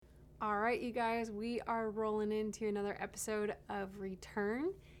All right, you guys, we are rolling into another episode of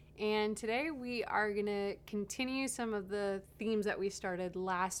Return. And today we are going to continue some of the themes that we started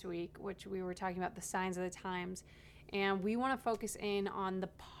last week, which we were talking about the signs of the times. And we want to focus in on the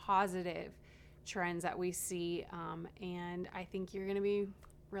positive trends that we see. And I think you're going to be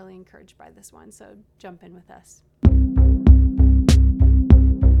really encouraged by this one. So jump in with us.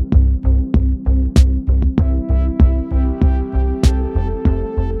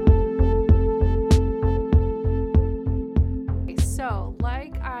 So,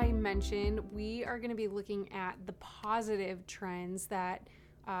 like I mentioned, we are going to be looking at the positive trends that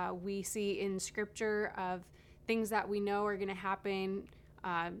we see in Scripture of things that we know are going to happen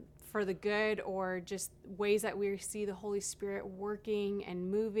for the good, or just ways that we see the Holy Spirit working and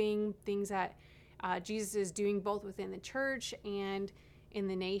moving, things that Jesus is doing both within the church and in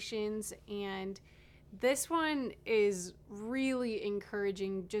the nations. And this one is really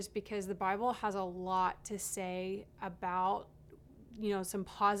encouraging just because the Bible has a lot to say about some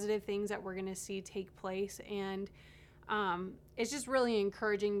positive things that we're going to see take place. And it's just really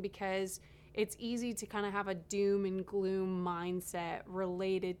encouraging because it's easy to kind of have a doom and gloom mindset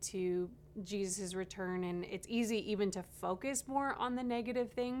related to Jesus' return. And it's easy even to focus more on the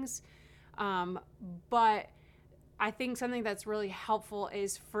negative things. But I think something that's really helpful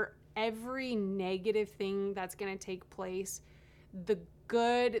is for every negative thing that's going to take place, the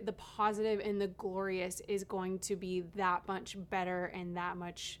good, the positive, and the glorious is going to be that much better and that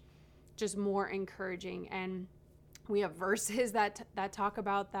much just more encouraging. And we have verses that talk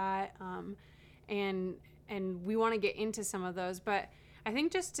about that, and we want to get into some of those. But I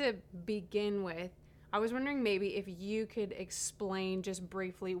think just to begin with, I was wondering maybe if you could explain just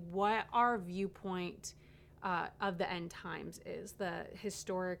briefly what our viewpoint of the end times is, the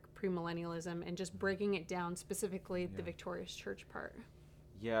historic premillennialism, and just breaking it down specifically the victorious church part.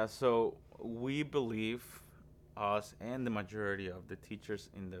 Yeah, so we believe, us and the majority of the teachers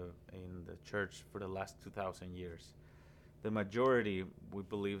in the church for the last 2,000 years, the majority, we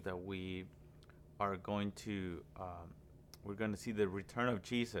believe that we are going to we're going to see the return of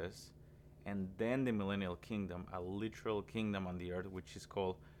Jesus, and then the millennial kingdom, a literal kingdom on the earth, which is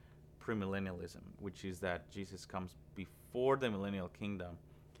called premillennialism, which is that Jesus comes before the millennial kingdom,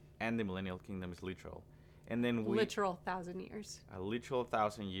 and the millennial kingdom is literal. And then literal 1,000 years. A literal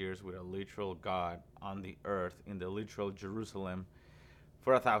 1,000 years with a literal God on the earth in the literal Jerusalem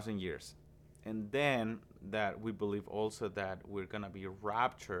for 1,000 years. And then that we believe also that we're going to be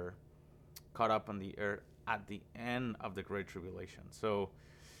raptured, caught up on the earth at the end of the Great Tribulation. So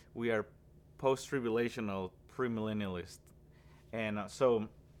we are post-tribulational premillennialists. And so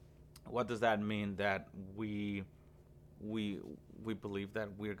what does that mean? That we believe that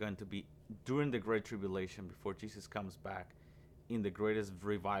we're going to be during the Great Tribulation, before Jesus comes back, in the greatest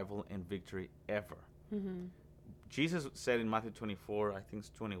revival and victory ever. Mm-hmm. Jesus said in Matthew 24, I think it's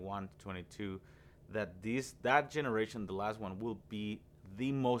 21 to 22, that generation, the last one, will be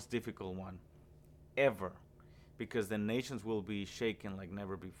the most difficult one ever, because the nations will be shaken like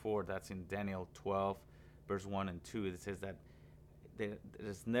never before. That's in Daniel 12, verse 1 and 2. It says that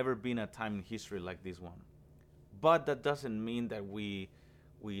there's never been a time in history like this one. But that doesn't mean that we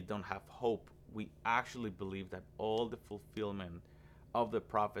don't have hope. We actually believe that all the fulfillment of the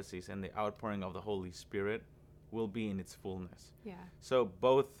prophecies and the outpouring of the Holy Spirit will be in its fullness. Yeah. So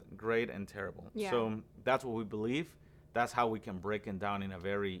both great and terrible. Yeah. So that's what we believe. That's how we can break it down in a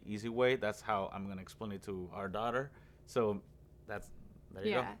very easy way. That's how I'm going to explain it to our daughter. So there you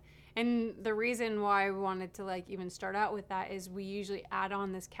go. Yeah. And the reason why we wanted to even start out with that is we usually add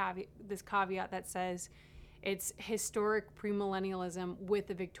on this caveat that says it's historic premillennialism with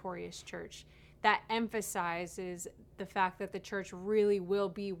the victorious church. That emphasizes the fact that the church really will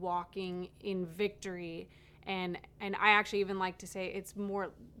be walking in victory. And I actually even like to say it's more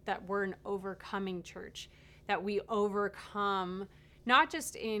that we're an overcoming church, that we overcome not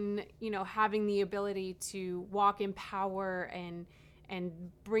just in, having the ability to walk in power and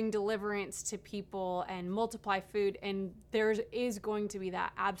bring deliverance to people and multiply food. And there is going to be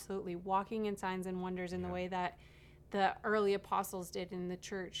that, absolutely, walking in signs and wonders in the way that the early apostles did in the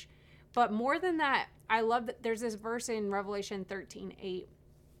church. But more than that, I love that there's this verse in Revelation 13:8.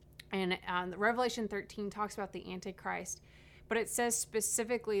 And Revelation 13 talks about the Antichrist. But it says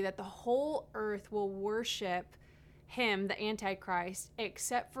specifically that the whole earth will worship him, the Antichrist,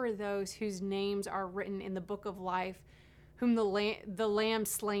 except for those whose names are written in the book of life, whom the lamb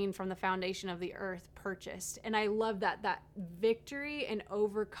slain from the foundation of the earth purchased. And I love that victory and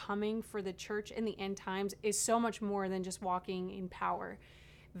overcoming for the church in the end times is so much more than just walking in power.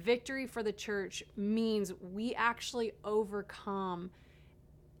 Victory for the church means we actually overcome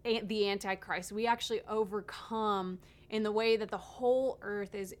the Antichrist. We actually overcome in the way that the whole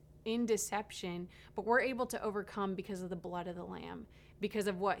earth is in deception, but we're able to overcome because of the blood of the Lamb, because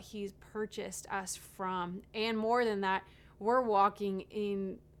of what he's purchased us from. And more than that, we're walking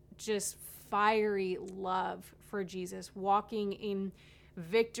in just fiery love for Jesus, walking in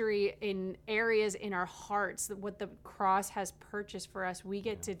victory in areas in our hearts that what the cross has purchased for us. We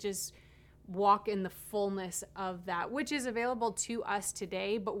get to just walk in the fullness of that, which is available to us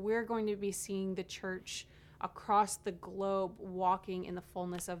today, but we're going to be seeing the church across the globe walking in the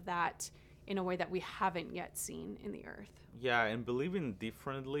fullness of that in a way that we haven't yet seen in the earth. Yeah, and believing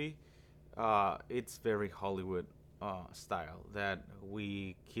differently, it's very Hollywood style that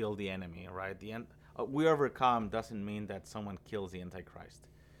we kill the enemy, right? We overcome doesn't mean that someone kills the Antichrist.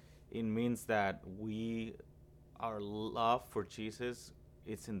 It means that our love for Jesus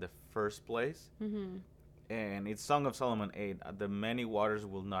is in the first place. Mm-hmm. And it's Song of Solomon 8, the many waters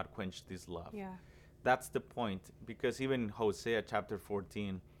will not quench this love. Yeah. That's the point, because even in Hosea chapter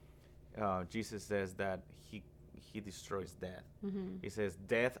 14, Jesus says that he destroys death. Mm-hmm. He says,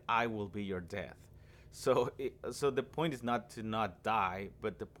 "Death, I will be your death." So the point is not to not die,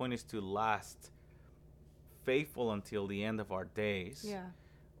 but the point is to last faithful until the end of our days. Yeah.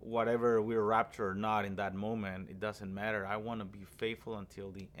 Whatever we're raptured or not in that moment, it doesn't matter. I want to be faithful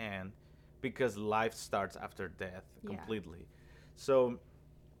until the end, because life starts after death completely. So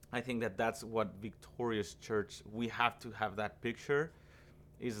I think that that's what Victorious Church, we have to have that picture,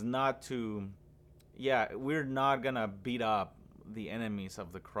 is not to, we're not going to beat up the enemies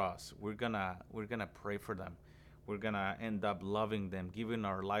of the cross. We're going to pray for them. We're going to end up loving them, giving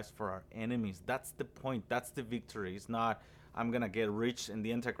our lives for our enemies. That's the point. That's the victory. It's not, I'm going to get rich and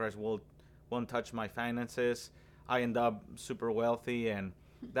the Antichrist won't touch my finances. I end up super wealthy, and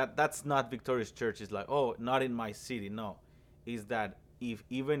that's not Victorious Church. It's like, oh, not in my city. No, is that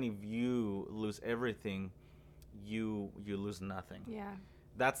even if you lose everything, you lose nothing. Yeah.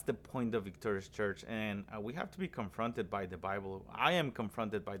 That's the point of Victorious Church, and we have to be confronted by the Bible. I am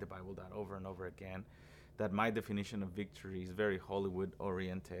confronted by the Bible that over and over again, that my definition of victory is very Hollywood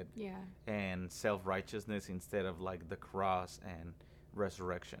oriented. Yeah. And self-righteousness instead of like the cross and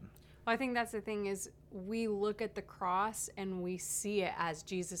resurrection. Well, I think that's the thing, is we look at the cross and we see it as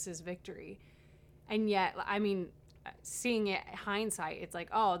Jesus's victory. And yet, I mean, seeing it hindsight, it's like,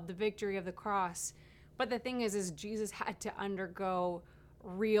 oh, the victory of the cross. But the thing is Jesus had to undergo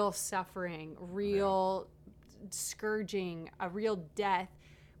real suffering, real scourging, a real death.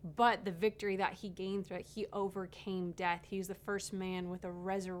 But the victory that he gained through it, he overcame death. He was the first man with a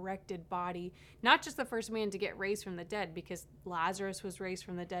resurrected body. Not just the first man to get raised from the dead, because Lazarus was raised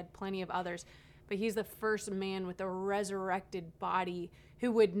from the dead, plenty of others. But he's the first man with a resurrected body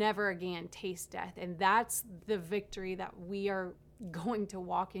who would never again taste death. And that's the victory that we are going to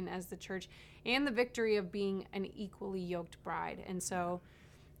walk in as the church, and the victory of being an equally yoked bride. And so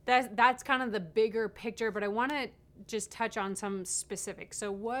that's kind of the bigger picture, but I want to just touch on some specifics.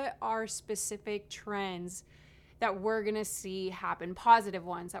 So what are specific trends that we're going to see happen, positive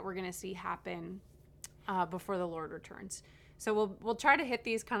ones that we're going to see happen before the Lord returns? So we'll try to hit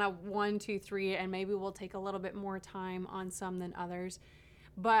these kind of 1, 2, 3, and maybe we'll take a little bit more time on some than others.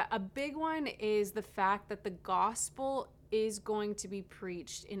 But a big one is the fact that the gospel is going to be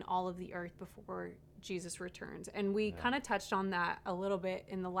preached in all of the earth before Jesus returns. And we kind of touched on that a little bit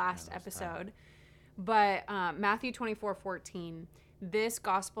in the last episode. But Matthew 24:14, this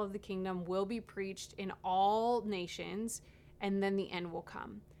gospel of the kingdom will be preached in all nations, and then the end will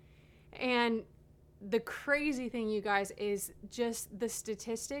come. And the crazy thing, you guys, is just the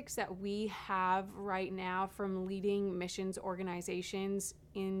statistics that we have right now from leading missions organizations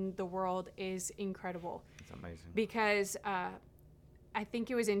in the world is incredible. It's amazing. Because I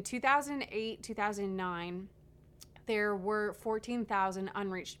think it was in 2008, 2009, there were 14,000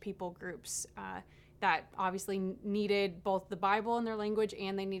 unreached people groups that obviously needed both the Bible in their language,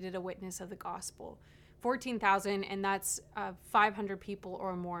 and they needed a witness of the gospel. 14,000, and that's 500 people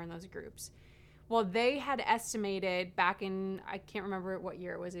or more in those groups. Well, they had estimated back in, I can't remember what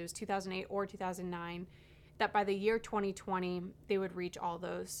year it was 2008 or 2009, that by the year 2020, they would reach all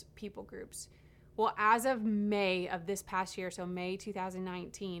those people groups. Well, as of May of this past year, so May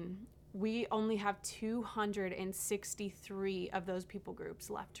 2019, we only have 263 of those people groups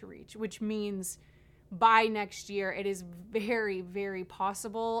left to reach, which means by next year, it is very, very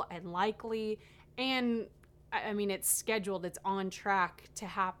possible and likely, and I mean, it's scheduled, it's on track to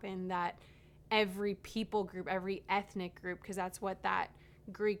happen, that every people group, every ethnic group, because that's what that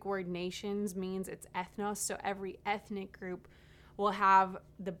Greek word nations means, it's ethnos, so every ethnic group will have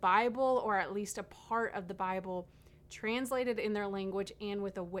the Bible, or at least a part of the Bible, translated in their language and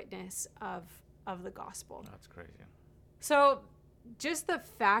with a witness of the gospel. That's crazy. So just the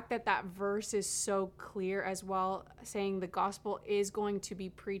fact that that verse is so clear as well, saying the gospel is going to be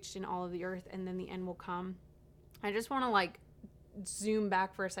preached in all of the earth and then the end will come. I just want to like zoom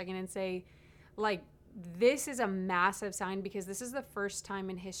back for a second and say, like, this is a massive sign, because this is the first time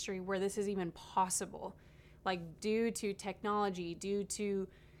in history where this is even possible, like due to technology, due to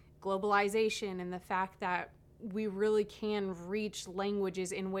globalization, and the fact that we really can reach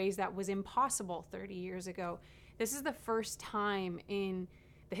languages in ways that was impossible 30 years ago. This is the first time in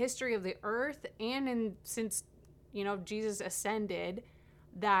the history of the earth and since, Jesus ascended,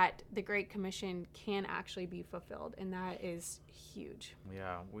 that the Great Commission can actually be fulfilled. And that is huge.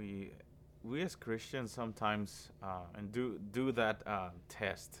 Yeah, we as Christians sometimes and do that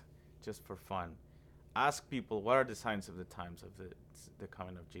test just for fun. Ask people, what are the signs of the times of the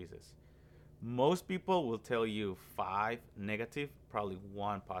coming of Jesus? Most people will tell you 5 negative, probably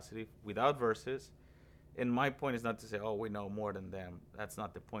 1 positive, without verses. And my point is not to say, oh, we know more than them. That's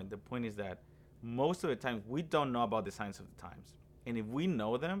not the point. The point is that most of the time we don't know about the signs of the times. And if we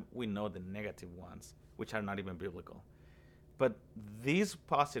know them, we know the negative ones, which are not even biblical. But these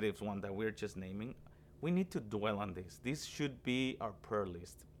positives one that we're just naming, we need to dwell on this. This should be our prayer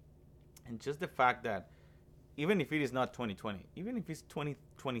list. And just the fact that even if it is not 2020, even if it's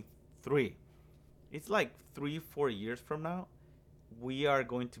 2023, it's like 3-4 years from now, we are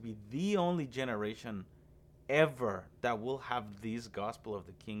going to be the only generation ever that will have this gospel of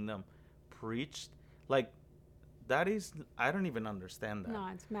the kingdom preached. Like, that is, I don't even understand that. No,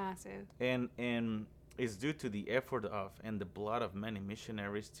 it's massive. And it's due to the effort of and the blood of many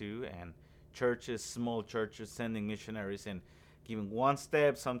missionaries too, and churches, small churches sending missionaries and giving 1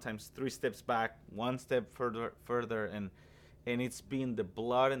 step, sometimes 3 steps back, 1 step further, and it's been the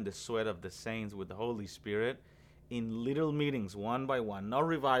blood and the sweat of the saints with the Holy Spirit in little meetings, one by one. No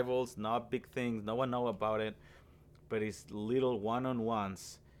revivals, not big things, no one know about it, but it's little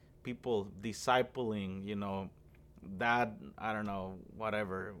one-on-ones, people discipling, that, I don't know,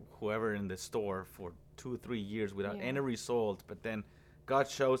 whatever, whoever in the store for 2-3 years without any result, but then God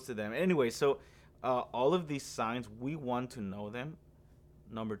shows to them. Anyway, so all of these signs, we want to know them.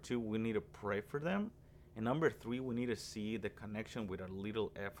 Number 2, we need to pray for them. And number 3, we need to see the connection with our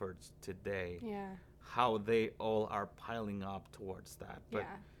little efforts today. Yeah. How they all are piling up towards that. But,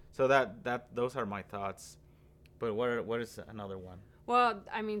 yeah. So that those are my thoughts. But what is another one? Well,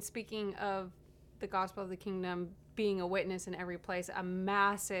 I mean, speaking of the gospel of the kingdom being a witness in every place, a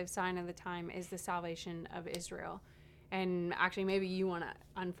massive sign of the time is the salvation of Israel. And actually, maybe you want to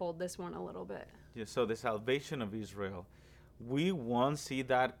unfold this one a little bit. Yeah, so the salvation of Israel, we won't see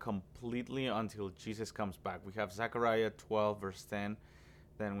that completely until Jesus comes back. We have Zechariah 12, verse 10.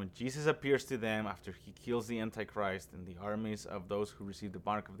 Then when Jesus appears to them after he kills the Antichrist and the armies of those who receive the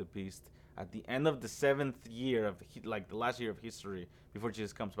mark of the beast, at the end of the 7th year of the last year of history before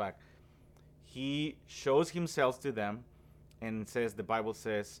Jesus comes back, he shows himself to them and says, the Bible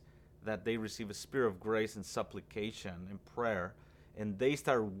says that they receive a spirit of grace and supplication and prayer, and they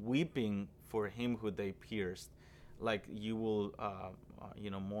start weeping for him who they pierced, like you will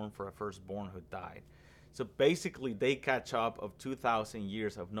mourn for a firstborn who died. So basically they catch up of 2,000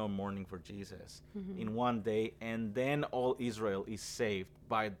 years of no mourning for Jesus in one day, and then all Israel is saved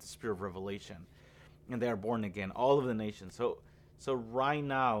by the spirit of revelation, and they are born again, all of the nations. So right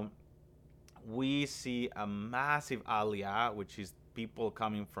now we see a massive aliyah, which is people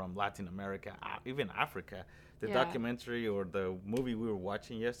coming from Latin America, even Africa. The documentary or the movie we were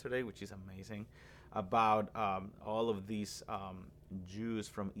watching yesterday, which is amazing, about all of these Jews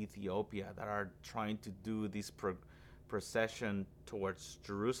from Ethiopia that are trying to do this procession towards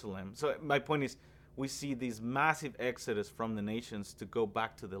Jerusalem. So my point is, we see this massive exodus from the nations to go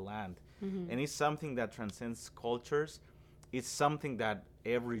back to the land. And it's something that transcends cultures. It's something that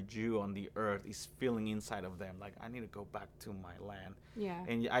every Jew on the earth is feeling inside of them. Like, I need to go back to my land. Yeah.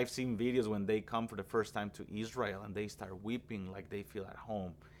 And I've seen videos when they come for the first time to Israel and they start weeping like they feel at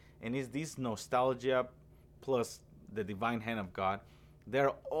home. And it's this nostalgia plus the divine hand of God.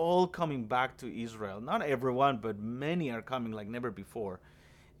 They're all coming back to Israel. Not everyone, but many are coming like never before.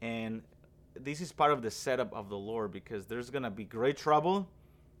 And this is part of the setup of the Lord, because there's going to be great trouble,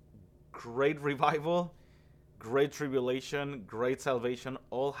 great revival, great tribulation, great salvation,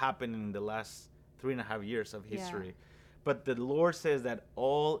 all happening in the last 3.5 years of history. Yeah. But the Lord says that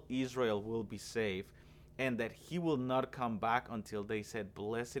all Israel will be saved, and that he will not come back until they said,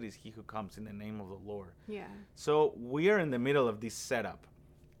 blessed is he who comes in the name of the Lord. Yeah. So we are in the middle of this setup.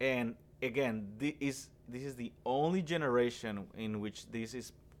 And again, this is the only generation in which this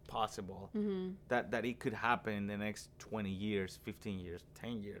is possible that it could happen in the next 20 years, 15 years,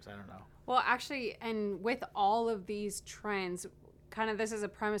 10 years. I don't know. Well, actually, and with all of these trends, kind of this is a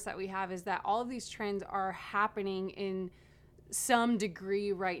premise that we have, is that all of these trends are happening in some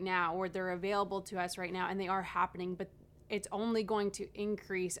degree right now, or they're available to us right now, and they are happening, but it's only going to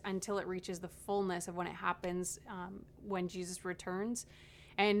increase until it reaches the fullness of when it happens, when Jesus returns.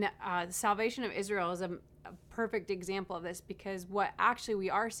 And the salvation of Israel is a perfect example of this, because what actually we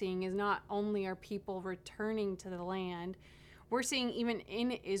are seeing is not only are people returning to the land, we're seeing even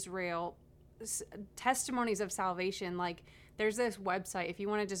in Israel testimonies of salvation. Like, there's this website, if you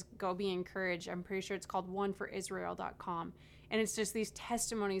want to just go be encouraged, I'm pretty sure it's called oneforisrael.com. And it's just these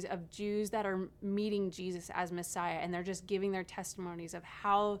testimonies of Jews that are meeting Jesus as Messiah, and they're just giving their testimonies of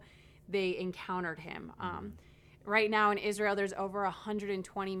how they encountered him. Right now in Israel, there's over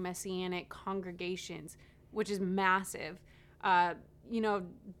 120 Messianic congregations, which is massive.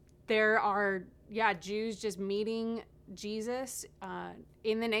 There are, Jews just meeting Jesus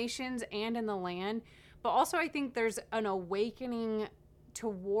in the nations and in the land. But also, I think there's an awakening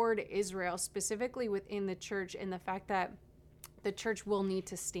toward Israel, specifically within the church, and the fact that the church will need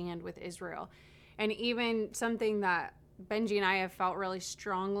to stand with Israel. And even something that Benji and I have felt really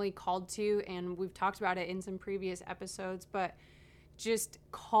strongly called to, and we've talked about it in some previous episodes, but just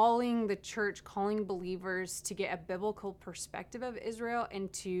calling the church, calling believers to get a biblical perspective of Israel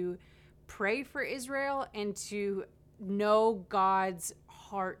and to pray for Israel and to know God's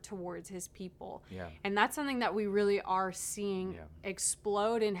heart towards his people. Yeah. And that's something that we really are seeing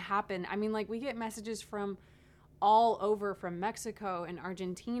explode and happen. I mean, like, we get messages from all over, from Mexico and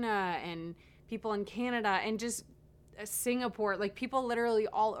Argentina and people in Canada and just Singapore, like people literally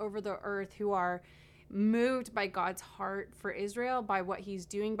all over the earth who are moved by God's heart for Israel, by what he's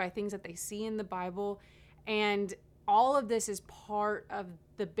doing, by things that they see in the Bible. And all of this is part of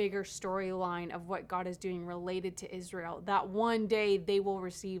the bigger storyline of what God is doing related to Israel, that one day they will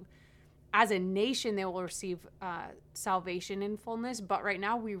receive, as a nation, they will receive salvation in fullness. But right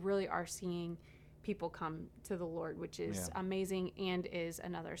now we really are seeing people come to the Lord, which is amazing and is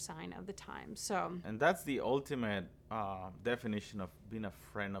another sign of the time. So, and that's the ultimate definition of being a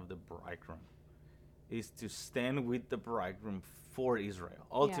friend of the bridegroom, is to stand with the bridegroom for Israel,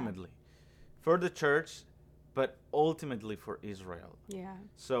 ultimately, for the church, but ultimately for Israel. Yeah.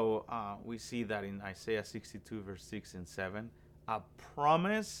 So we see that in Isaiah 62, verse 6 and 7, a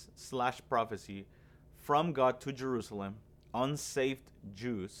promise/prophecy from God to Jerusalem, unsaved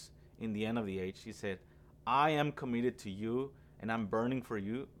Jews, in the end of the age. He said, I am committed to you and I'm burning for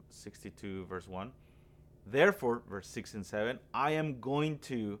you, 62 verse 1. Therefore, verse 6 and 7, I am going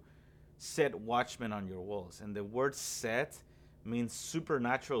to set watchmen on your walls. And the word set means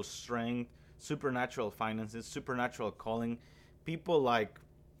supernatural strength, supernatural finances, supernatural calling. People like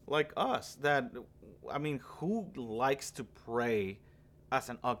us, that, I mean, who likes to pray as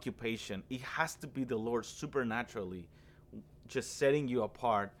an occupation? It has to be the Lord supernaturally just setting you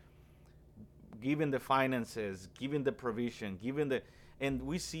apart, giving the finances, giving the provision, and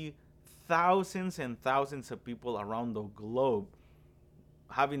we see thousands and thousands of people around the globe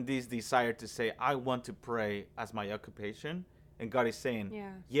having this desire to say, I want to pray as my occupation. And God is saying,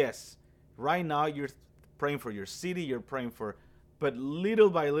 yes, right now you're praying for your city, you're praying for, but little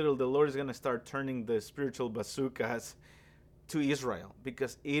by little, the Lord is going to start turning the spiritual bazookas to Israel,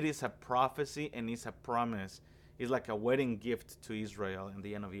 because it is a prophecy and it's a promise. It's like a wedding gift to Israel in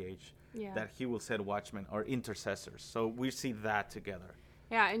the end of the age. That he will set watchmen or intercessors. So we see that together.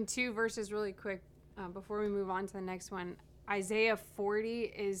 Yeah, and 2 verses really quick before we move on to the next one. Isaiah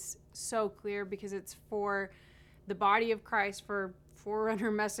 40 is so clear because it's for the body of Christ, for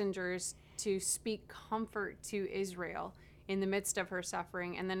forerunner messengers to speak comfort to Israel in the midst of her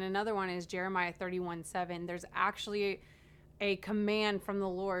suffering. And then another one is Jeremiah 31:7. There's actually a command from the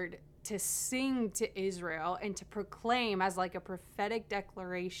Lord to sing to Israel and to proclaim as like a prophetic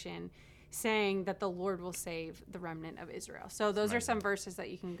declaration, saying that the Lord will save the remnant of Israel. So those are some verses that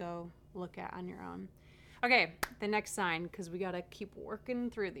you can go look at on your own. Okay, the next sign, because we got to keep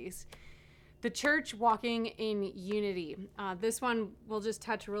working through these. The church walking in unity. This one we'll just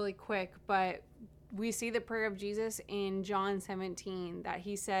touch really quick, but we see the prayer of Jesus in John 17, that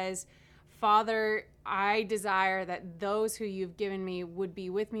he says, Father, I desire that those who you've given me would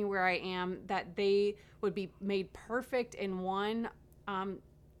be with me where I am, that they would be made perfect in one.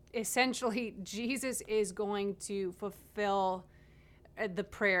 Essentially, Jesus is going to fulfill the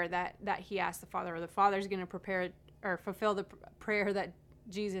prayer that he asked the Father, or the Father is going to prepare or fulfill the prayer that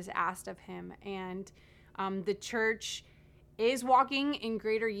Jesus asked of him. And the church is walking in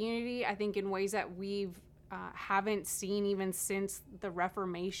greater unity, I think, in ways that we've haven't seen even since the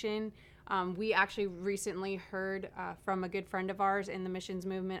Reformation. We actually recently heard from a good friend of ours in the missions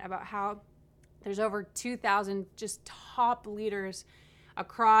movement about how there's over 2,000 just top leaders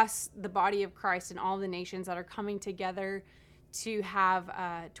across the body of Christ in all the nations that are coming together to have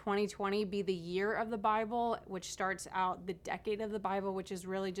 2020 be the year of the Bible, which starts out the decade of the Bible, which is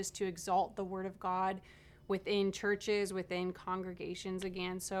really just to exalt the Word of God within churches, within congregations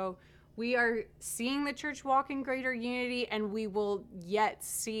again. So we are seeing the church walk in greater unity, and we will yet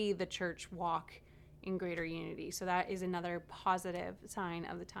see the church walk in greater unity. So that is another positive sign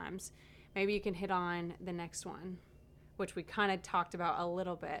of the times. Maybe you can hit on the next one, which we kind of talked about a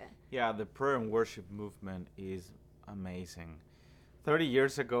little bit. Yeah, the prayer and worship movement is amazing. 30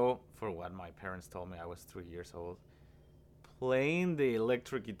 years ago, for what my parents told me, I was 3 years old, playing the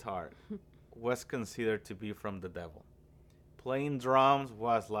electric guitar was considered to be from the devil. Playing drums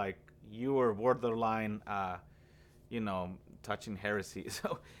was like you were borderline, touching heresy.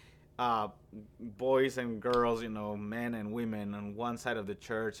 So boys and girls, men and women on one side of the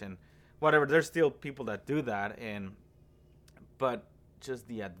church and whatever, there's still people that do that. But just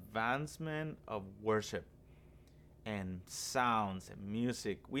the advancement of worship and sounds and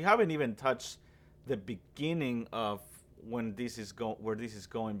music. We haven't even touched the beginning of where this is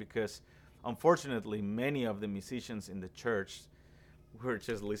going, because unfortunately many of the musicians in the church, we're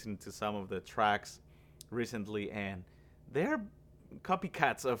just listening to some of the tracks recently, and they're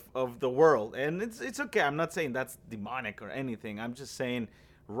copycats of the world. And it's okay. I'm not saying that's demonic or anything. I'm just saying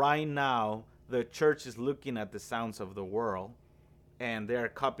right now the church is looking at the sounds of the world and they're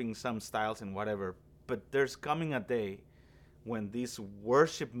copying some styles and whatever. But there's coming a day when this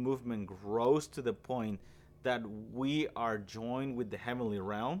worship movement grows to the point that we are joined with the heavenly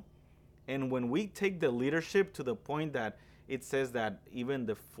realm. And when we take the leadership to the point that it says that even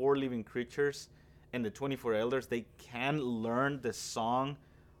the 4 living creatures and the 24 elders, they can learn the song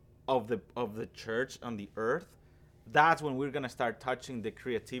of the church on the earth, that's when we're going to start touching the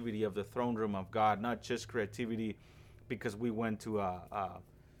creativity of the throne room of God. Not just creativity because we went to a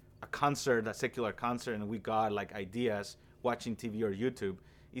concert, a secular concert, and we got like ideas watching TV or YouTube.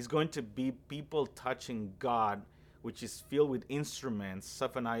 It's going to be people touching God, which is filled with instruments.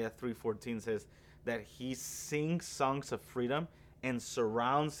 Zephaniah 3:14 says that he sings songs of freedom and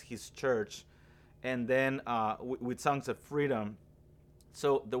surrounds his church, and then with songs of freedom.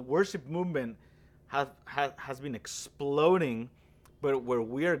 So the worship movement has been exploding, but where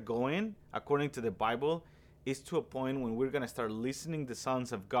we are going, according to the Bible, is to a point when we're going to start listening to the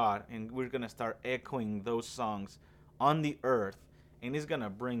songs of God, and we're going to start echoing those songs on the earth, and it's going to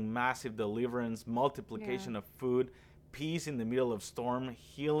bring massive deliverance, multiplication of food, peace in the middle of storm,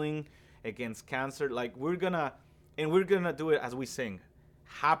 healing against cancer. Like we're going to do it as we sing,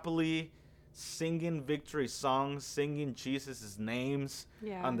 happily singing victory songs, singing Jesus' names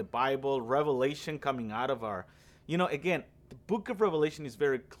on the Bible, revelation coming out of our, again, the book of Revelation is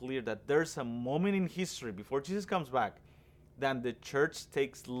very clear that there's a moment in history before Jesus comes back that the church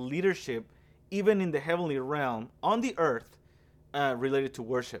takes leadership even in the heavenly realm on the earth related to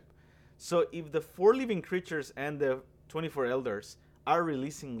worship. So if the 4 living creatures and the 24 elders are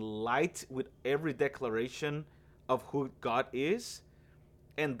releasing light with every declaration of who God is,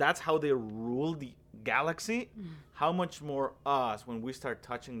 and that's how they rule the galaxy, how much more us when we start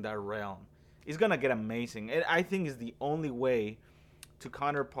touching that realm? It's going to get amazing. And I think it's the only way to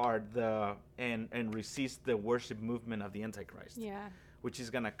counterpart and resist the worship movement of the Antichrist. Yeah. Which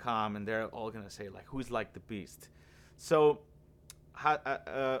is going to come, and they're all going to say, like, who's like the beast? So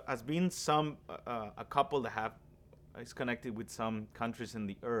has been a couple that is connected with some countries in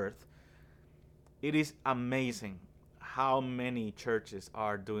the earth. It is amazing how many churches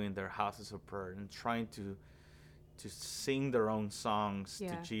are doing their houses of prayer and trying to sing their own songs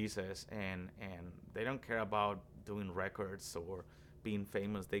to Jesus, and they don't care about doing records or being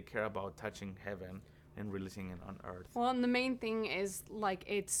famous. They care about touching heaven and releasing it on earth. Well, and the main thing is like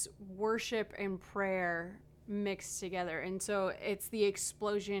it's worship and prayer mixed together, and so it's the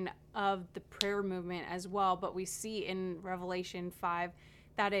explosion of the prayer movement as well. But we see in Revelation 5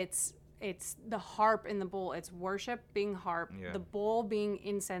 that it's the harp and the bowl. It's worship being harp, the bowl being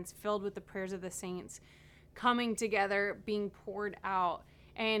incense filled with the prayers of the saints coming together, being poured out.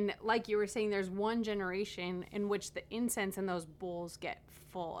 And like you were saying, there's one generation in which the incense in those bowls get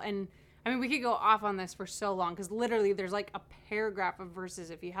full. And I mean, we could go off on this for so long because literally there's like a paragraph of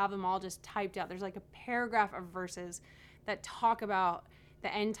verses. If you have them all just typed out, there's like a paragraph of verses that talk about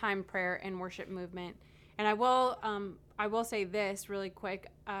the end time prayer and worship movement. And I will say this really quick.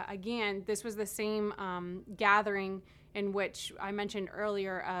 Again, this was the same gathering in which I mentioned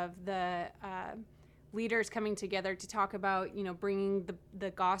earlier of the leaders coming together to talk about, bringing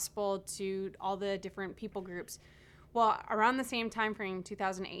the gospel to all the different people groups. Well, around the same time frame,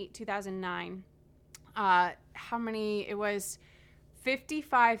 2008, 2009, it was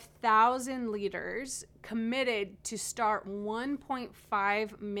 55,000 leaders committed to start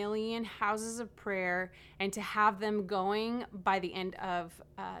 1.5 million houses of prayer and to have them going by the end of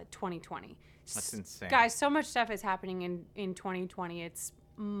 2020. That's insane. Guys, so much stuff is happening in 2020. It's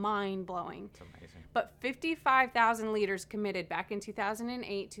mind-blowing. It's amazing. But 55,000 leaders committed back in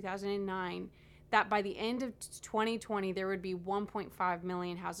 2008, 2009, that by the end of 2020, there would be 1.5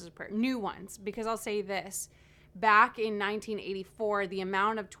 million houses of prayer. New ones. Because I'll say this. Back in 1984, the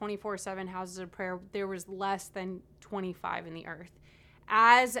amount of 24/7 houses of prayer, there was less than 25 in the earth.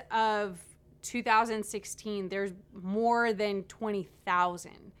 As of 2016, there's more than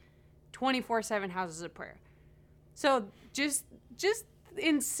 20,000 24/7 houses of prayer. So just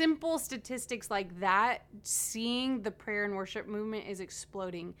in simple statistics like that, seeing the prayer and worship movement is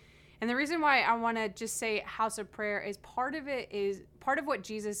exploding. And the reason why I want to just say house of prayer is part of what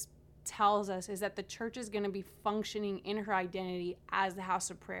Jesus tells us is that the church is going to be functioning in her identity as the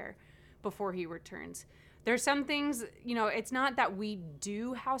house of prayer before he returns. There's some things, it's not that we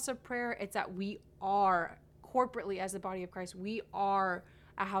do house of prayer, it's that we are corporately as the body of Christ, we are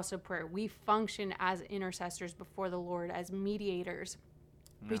a house of prayer. We function as intercessors before the Lord, as mediators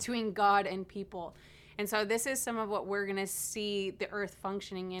between God and people. And so this is some of what we're going to see the earth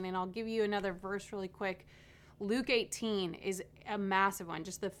functioning in. And I'll give you another verse really quick. Luke 18 is a massive one,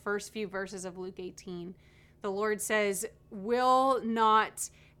 just the first few verses of Luke 18. The Lord says, will not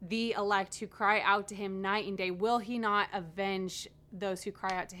the elect who cry out to him night and day, will he not avenge those who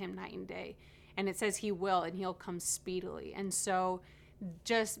cry out to him night and day? And it says he will, and he'll come speedily. And so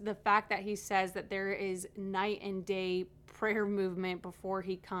just the fact that he says that there is night and day prayer movement before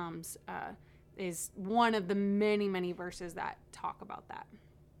he comes is one of the many, many verses that talk about that.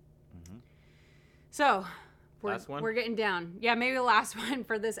 Mm-hmm. So we're getting down. Yeah, maybe the last one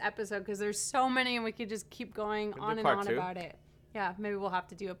for this episode because there's so many and we could just keep going on and on about it. Yeah, maybe we'll have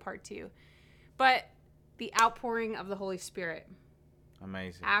to do a part 2. But the outpouring of the Holy Spirit.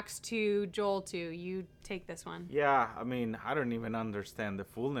 Amazing. Acts 2, Joel 2. You take this one. Yeah, I don't even understand the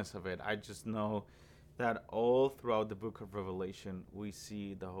fullness of it. I just know that all throughout the book of Revelation, we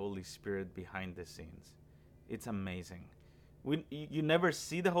see the Holy Spirit behind the scenes. It's amazing. You never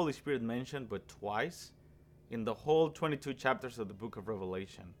see the Holy Spirit mentioned but twice in the whole 22 chapters of the book of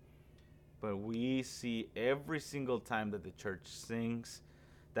Revelation. But we see every single time that the church sings,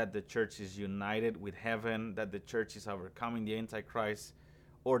 that the church is united with heaven, that the church is overcoming the Antichrist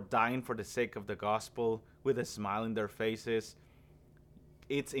or dying for the sake of the gospel with a smile in their faces.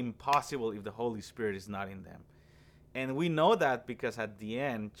 It's impossible if the Holy Spirit is not in them. And we know that because at the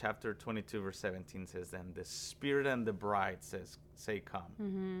end, chapter 22, verse 17 says, then the Spirit and the bride say come.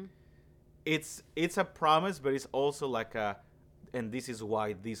 Mm-hmm. It's a promise, but it's also like and this is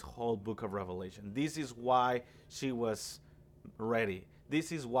why this whole book of Revelation, this is why she was ready.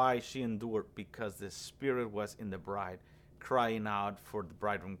 This is why she endured, because the Spirit was in the bride, crying out for the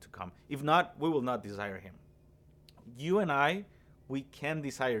bridegroom to come. If not, we will not desire him. You and I, we can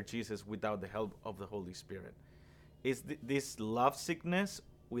desire Jesus without the help of the Holy Spirit. It's this love sickness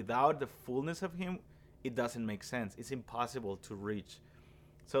without the fullness of him, it doesn't make sense. It's impossible to reach.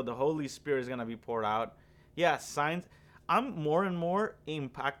 So the Holy Spirit is going to be poured out. Yeah, signs. I'm more and more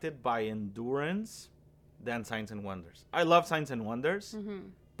impacted by endurance than signs and wonders. I love signs and wonders,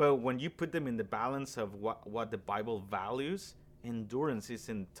 but when you put them in the balance of what the Bible values, endurance is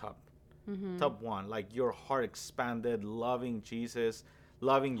in top one. Like your heart expanded, loving Jesus,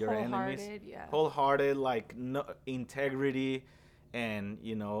 loving your enemies, wholehearted, like no integrity, and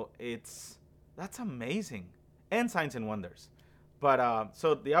that's amazing. And signs and wonders. But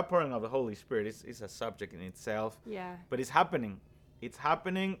so the outpouring of the Holy Spirit is a subject in itself. Yeah. But it's happening. It's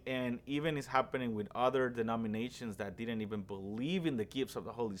happening, and even it's happening with other denominations that didn't even believe in the gifts of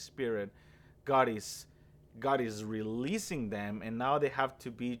the Holy Spirit. God is releasing them, and now they have to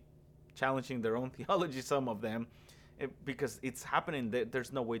be challenging their own theology, some of them, because it's happening.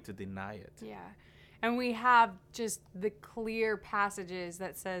 There's no way to deny it. Yeah. And we have just the clear passages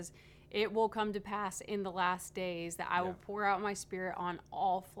that says, it will come to pass in the last days that I will pour out my Spirit on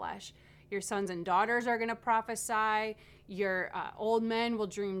all flesh. Your sons and daughters are going to prophesy. Your old men will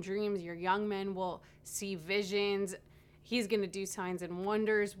dream dreams. Your young men will see visions. He's going to do signs and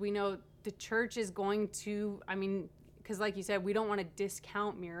wonders. We know the church is going to, because like you said, we don't want to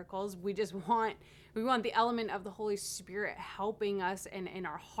discount miracles. We want the element of the Holy Spirit helping us and in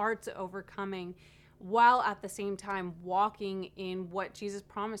our hearts overcoming while at the same time walking in what Jesus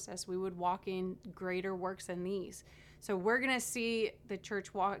promised us. We would walk in greater works than these. So we're going to see the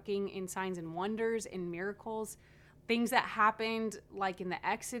church walking in signs and wonders and miracles, things that happened like in the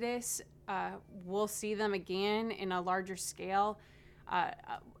Exodus. We'll see them again in a larger scale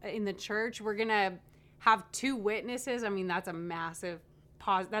in the church. We're going to have 2 witnesses. I mean, that's a massive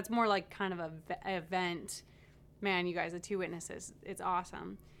pause. That's more like kind of a event. Man, you guys, the 2 witnesses, it's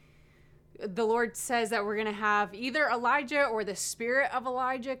awesome. The Lord says that we're going to have either Elijah or the spirit of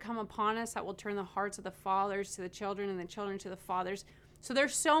Elijah come upon us that will turn the hearts of the fathers to the children and the children to the fathers. So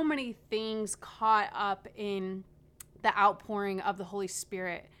there's so many things caught up in the outpouring of the Holy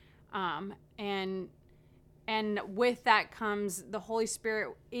Spirit. And with that comes the Holy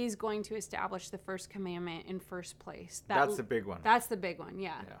Spirit is going to establish the first commandment in first place. That's the big one. That's the big one,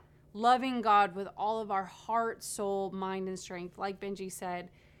 yeah. Loving God with all of our heart, soul, mind, and strength. Like Benji said,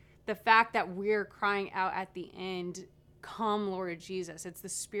 the fact that we're crying out at the end, come, Lord Jesus. It's the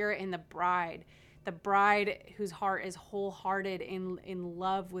Spirit and the bride whose heart is wholehearted in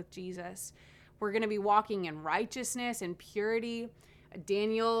love with Jesus. We're going to be walking in righteousness and purity.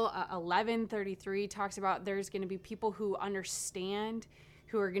 Daniel 11:33 talks about there's going to be people who understand,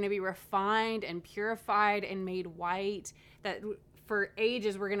 who are going to be refined and purified and made white, that for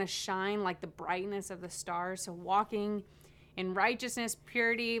ages we're going to shine like the brightness of the stars. So walking in righteousness,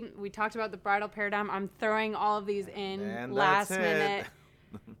 purity. We talked about the bridal paradigm. I'm throwing all of these in and last minute.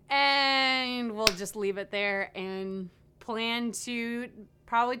 And we'll just leave it there and plan to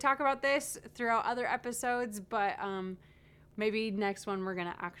probably talk about this throughout other episodes. But maybe next one we're going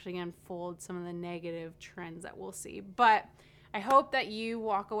to actually unfold some of the negative trends that we'll see. But I hope that you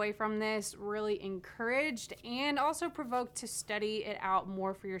walk away from this really encouraged and also provoked to study it out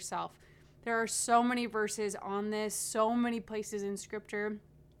more for yourself. There are so many verses on this, so many places in Scripture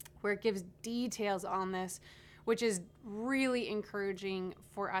where it gives details on this, which is really encouraging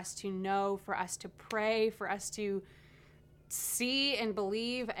for us to know, for us to pray, for us to see and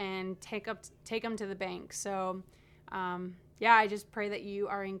believe and take them to the bank. So, I just pray that you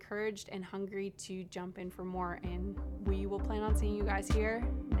are encouraged and hungry to jump in for more, and we will plan on seeing you guys here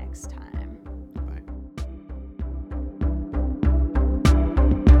next time.